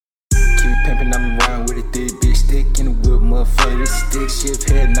pimpin', I'm riding with a thick bitch stick in the whip, motherfucker. This stick shift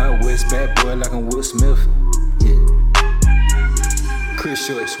head out west, bad boy like I'm Will Smith. Yeah. Chris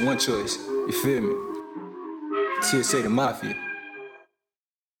choice, one choice. You feel me? TSA the Mafia.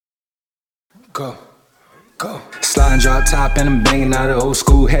 Go. Slide and drop top and I'm banging out of old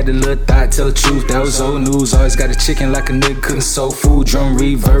school. Had the little thought, tell the truth, that was old news. Always got a chicken like a nigga cooking soul food. Drum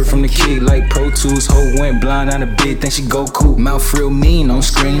reverb from the kick like Pro Tools. Hoe went blind on a bit, think she go cool. Mouth real mean on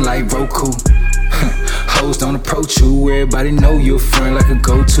screen like Roku. Hoes don't approach you, everybody know you a friend like a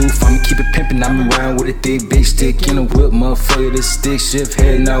go-to. I'ma keep it pimpin', I'm around with a thick bitch stick in a whip, motherfucker. This stick shift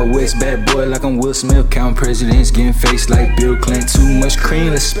heading out west, bad boy like I'm Will Smith. Count presidents, getting faced like Bill Clinton. Too much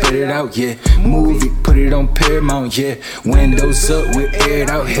cream, let's spit it out, yeah. Move it, put it on Paramount, yeah. Windows up, we air it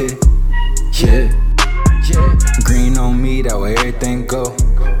out here, yeah. Green on me, that way everything go.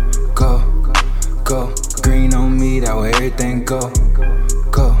 Green on me, that way everything go.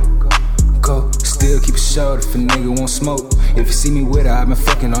 Still keep it short if a nigga won't smoke. If you see me with her, I been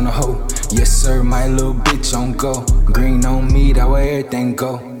fucking on the hoe. Yes sir, my little bitch on go. Green on me, that way everything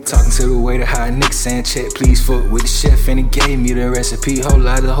go. Talking to the waiter, how a nigga saying check, please fuck with the chef. And he gave me the recipe. Whole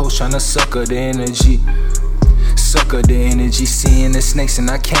lot of hoes tryna suck up the energy. Seeing the snakes and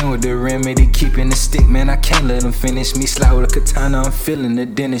I came with the remedy. Keeping the stick, man, I can't let them finish me. Slide with a katana, I'm feeling the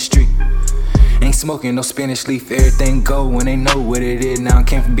dentistry. Ain't smoking no Spanish leaf, everything go when they know what it is. Now I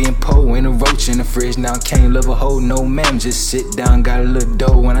came from being poor and a roach in the fridge. Now I can't love a hoe, no ma'am, just sit down. Got a little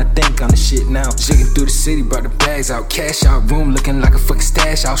dough when I think on the shit now. Jigging through the city, brought the bags out. Cash out, room looking like a fucking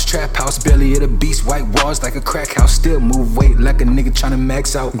stash house. Trap house, belly of the beast, white walls like a crack house. Still move weight like a nigga tryna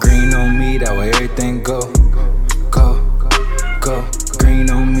max out. Green on me, that way everything go.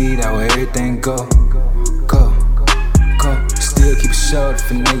 Green on me, that way everything go. Still keep it short if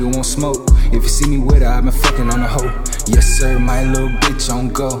a nigga won't smoke. If you see me with her, I been fucking on the hoe. Yes sir, my little bitch on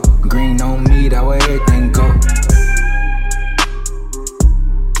go. Green on me, that way everything go.